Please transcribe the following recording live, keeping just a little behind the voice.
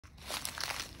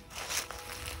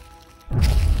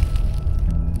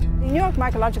New York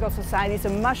Mycological Society is a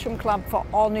mushroom club for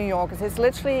all New Yorkers. It's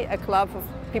literally a club of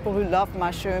people who love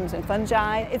mushrooms and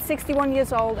fungi. It's 61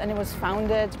 years old and it was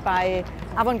founded by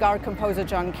avant-garde composer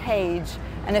John Cage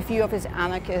and a few of his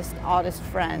anarchist artist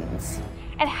friends.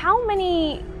 And how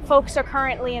many folks are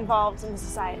currently involved in the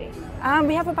society?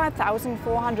 We have about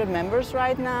 1,400 members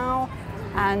right now,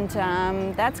 and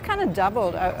that's kind of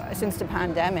doubled since the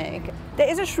pandemic. There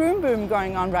is a shroom boom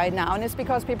going on right now, and it's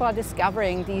because people are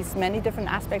discovering these many different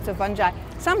aspects of fungi.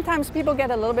 Sometimes people get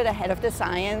a little bit ahead of the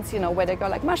science, you know, where they go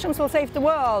like, mushrooms will save the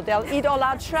world, they'll eat all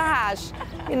our trash,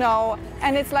 you know,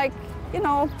 and it's like, you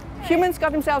know, humans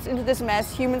got themselves into this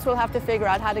mess, humans will have to figure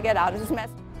out how to get out of this mess.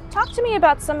 Talk to me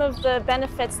about some of the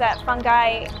benefits that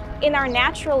fungi in our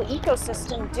natural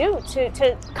ecosystem do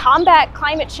to combat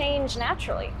climate change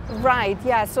naturally. Right,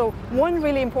 yeah, so one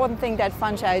really important thing that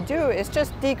fungi do is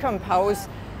just decompose,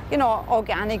 you know,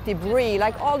 organic debris,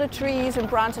 like all the trees and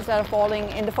branches that are falling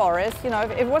in the forest. You know,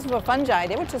 if it wasn't for fungi,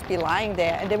 they would just be lying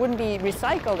there and they wouldn't be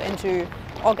recycled into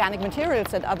organic materials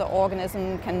that other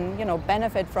organisms can, you know,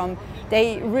 benefit from.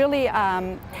 They really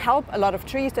help a lot of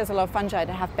trees. There's a lot of fungi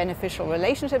that have beneficial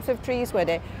relationships with trees where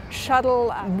they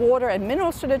shuttle water and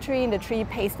minerals to the tree and the tree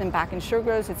pays them back in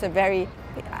sugars. It's a very,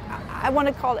 I want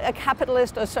to call it a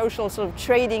capitalist or social sort of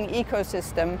trading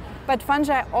ecosystem. But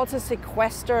fungi also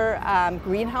sequester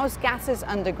greenhouse gases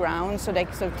underground, so they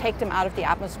sort of take them out of the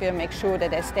atmosphere, make sure that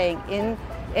they're staying in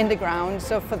the ground.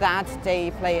 So for that,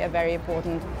 they play a very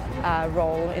important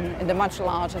role in the much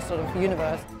larger sort of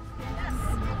universe.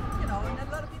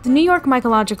 The New York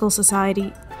Mycological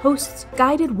Society hosts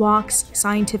guided walks,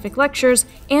 scientific lectures,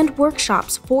 and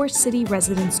workshops for city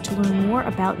residents to learn more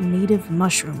about native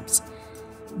mushrooms.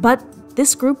 But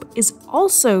this group is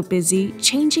also busy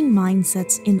changing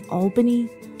mindsets in Albany,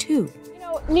 too. You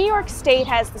know, New York State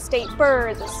has the state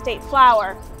bird, the state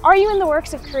flower. Are you in the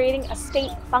works of creating a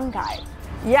state fungi?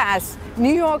 Yes,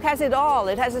 New York has it all.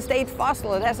 It has a state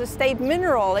fossil, it has a state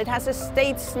mineral, it has a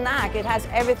state snack, it has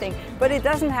everything, but it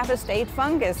doesn't have a state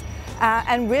fungus.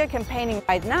 And we're campaigning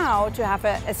right now to have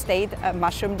a state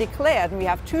mushroom declared. We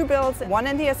have 2 bills, one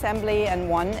in the Assembly and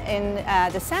one in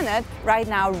the Senate, right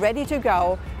now ready to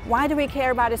go. Why do we care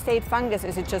about a state fungus?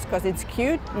 Is it just because it's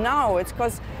cute? No, it's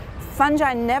because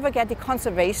fungi never get the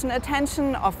conservation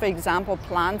attention of, for example,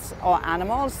 plants or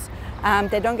animals.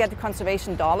 They don't get the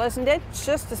conservation dollars, and they're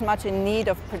just as much in need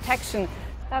of protection.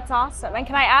 That's awesome. And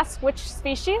can I ask which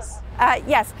species?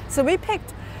 Yes, so we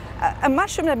picked a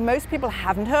mushroom that most people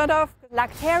haven't heard of,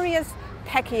 Lactarius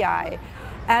pecii.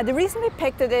 The reason we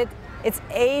picked it, it's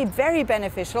very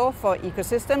beneficial for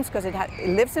ecosystems because it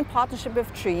lives in partnership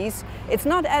with trees. It's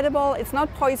not edible, it's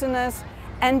not poisonous,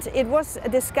 and it was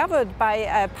discovered by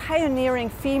a pioneering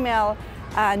female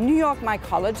New York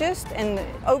mycologist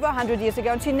over 100 years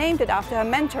ago, and she named it after her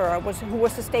mentor, who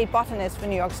was the state botanist for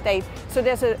New York State. So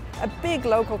there's a big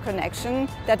local connection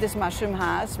that this mushroom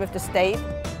has with the state.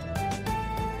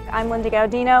 I'm Linda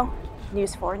Gaudino,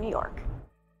 News 4 New York.